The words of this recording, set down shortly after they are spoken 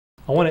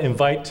I want to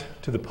invite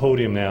to the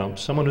podium now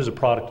someone who's a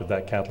product of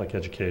that Catholic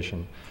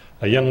education.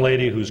 A young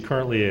lady who's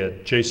currently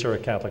at J. Sarah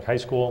Catholic High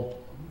School,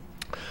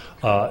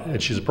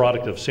 and she's a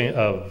product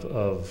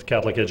of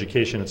Catholic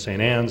education at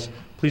St. Anne's.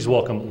 Please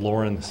welcome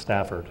Lauren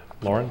Stafford.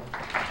 Lauren.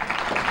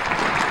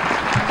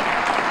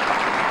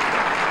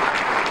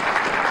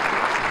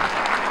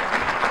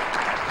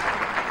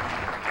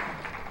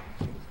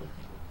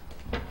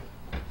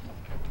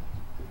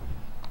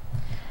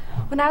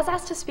 When I was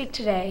asked to speak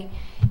today,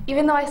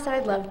 even though I said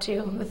I'd love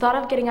to, the thought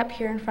of getting up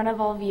here in front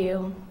of all of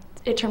you,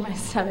 it turned my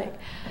stomach.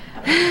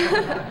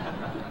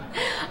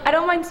 I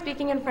don't mind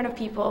speaking in front of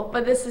people,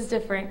 but this is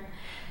different.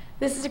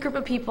 This is a group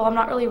of people I'm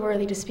not really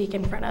worthy to speak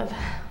in front of.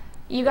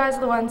 You guys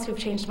are the ones who have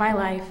changed my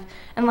life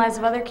and lives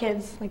of other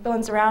kids, like the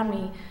ones around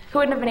me, who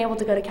wouldn't have been able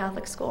to go to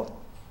Catholic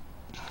school.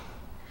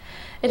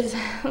 It is,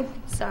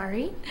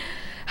 sorry.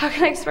 How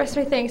can I express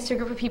my thanks to a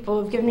group of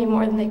people who've given me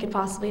more than they could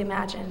possibly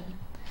imagine?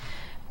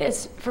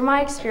 From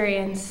my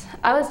experience,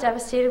 I was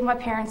devastated when my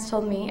parents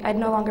told me I'd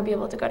no longer be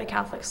able to go to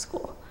Catholic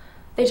school.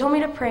 They told me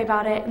to pray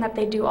about it and that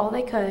they'd do all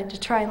they could to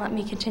try and let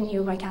me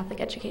continue my Catholic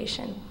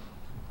education.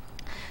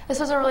 This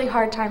was a really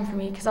hard time for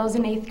me because I was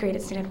in 8th grade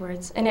at St.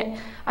 Edward's, and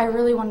I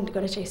really wanted to go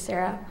to J.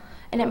 Sarah,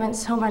 and it meant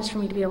so much for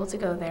me to be able to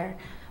go there.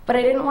 But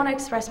I didn't want to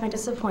express my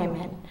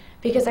disappointment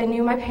because I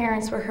knew my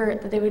parents were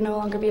hurt that they would no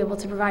longer be able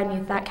to provide me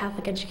with that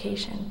Catholic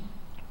education.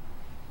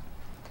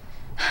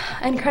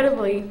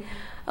 Incredibly,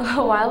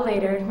 a while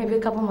later, maybe a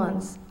couple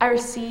months, I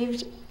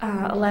received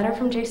a letter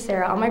from J.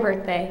 Sarah on my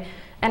birthday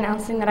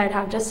announcing that I'd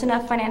have just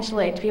enough financial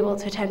aid to be able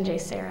to attend J.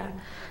 Sarah.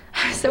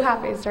 I was so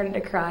happy I started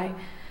to cry.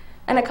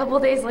 And a couple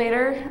days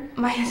later,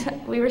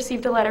 we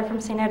received a letter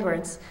from St.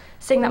 Edward's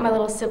saying that my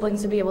little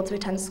siblings would be able to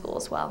attend school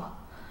as well.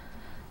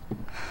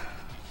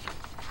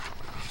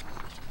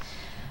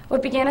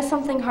 What began as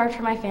something hard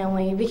for my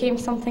family became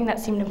something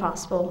that seemed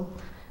impossible.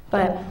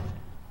 But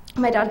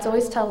my dad's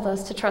always told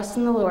us to trust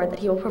in the Lord, that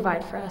He will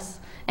provide for us,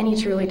 and He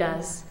truly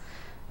does.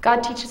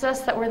 God teaches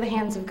us that we're the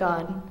hands of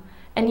God,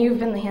 and you've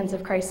been the hands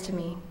of Christ to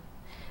me.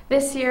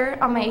 This year,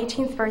 on my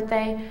 18th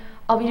birthday,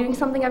 I'll be doing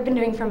something I've been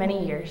doing for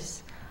many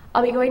years.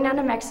 I'll be going down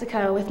to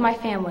Mexico with my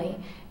family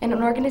in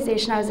an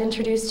organization I was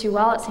introduced to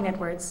while at St.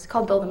 Edward's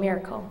called Build a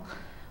Miracle.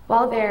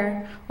 While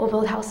there, we'll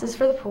build houses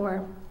for the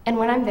poor, and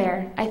when I'm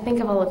there, I think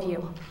of all of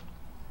you.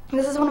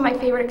 This is one of my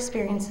favorite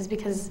experiences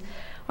because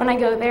when I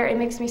go there, it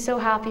makes me so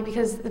happy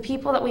because the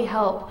people that we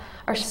help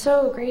are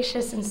so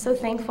gracious and so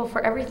thankful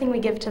for everything we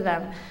give to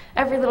them,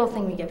 every little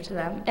thing we give to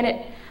them.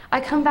 And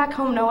I come back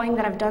home knowing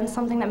that I've done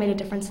something that made a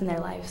difference in their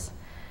lives,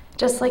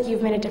 just like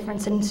you've made a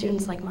difference in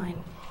students like mine.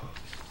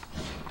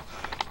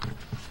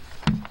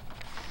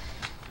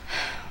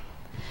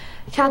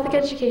 Catholic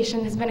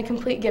education has been a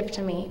complete gift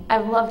to me.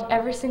 I've loved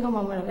every single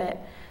moment of it.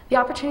 The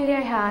opportunity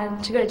I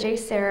had to go to J.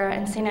 Sarah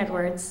and St.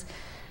 Edward's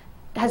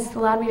has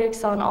allowed me to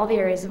excel in all the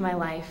areas of my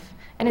life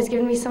and has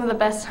given me some of the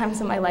best times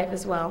of my life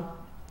as well.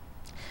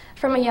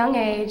 From a young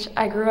age,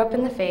 I grew up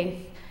in the faith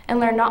and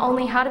learned not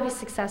only how to be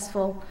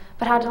successful,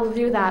 but how to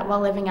do that while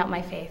living out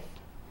my faith.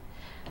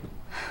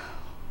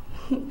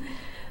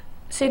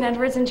 St.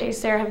 Edward's and J.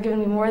 Sarah have given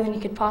me more than you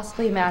could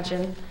possibly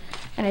imagine,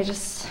 and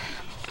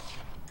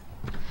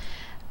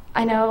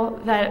I know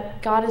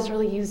that God has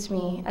really used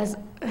me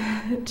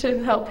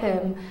to help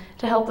Him,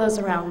 to help those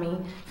around me,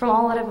 from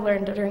all that I've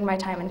learned during my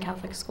time in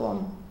Catholic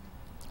school.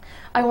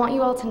 I want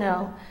you all to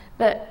know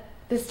that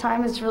this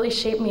time has really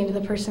shaped me into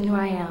the person who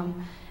I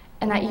am,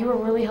 and that you are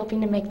really helping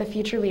to make the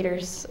future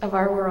leaders of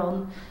our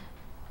world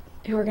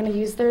who are going to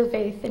use their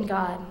faith in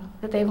God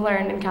that they've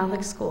learned in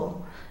Catholic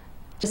school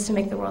just to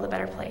make the world a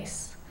better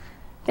place.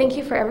 Thank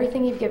you for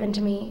everything you've given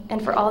to me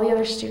and for all the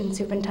other students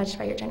who've been touched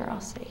by your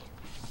generosity.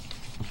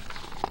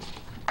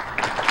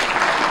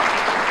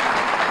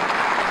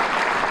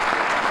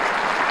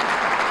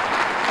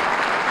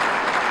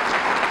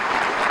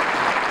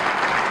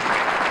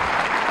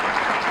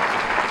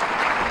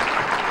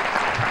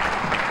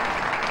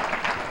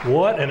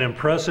 What an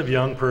impressive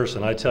young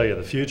person. I tell you,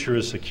 the future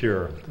is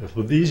secure. If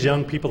these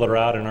young people that are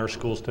out in our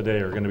schools today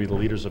are going to be the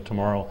leaders of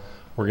tomorrow,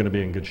 we're going to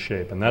be in good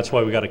shape. And that's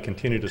why we got to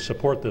continue to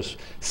support this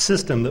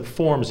system that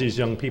forms these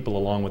young people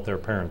along with their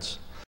parents.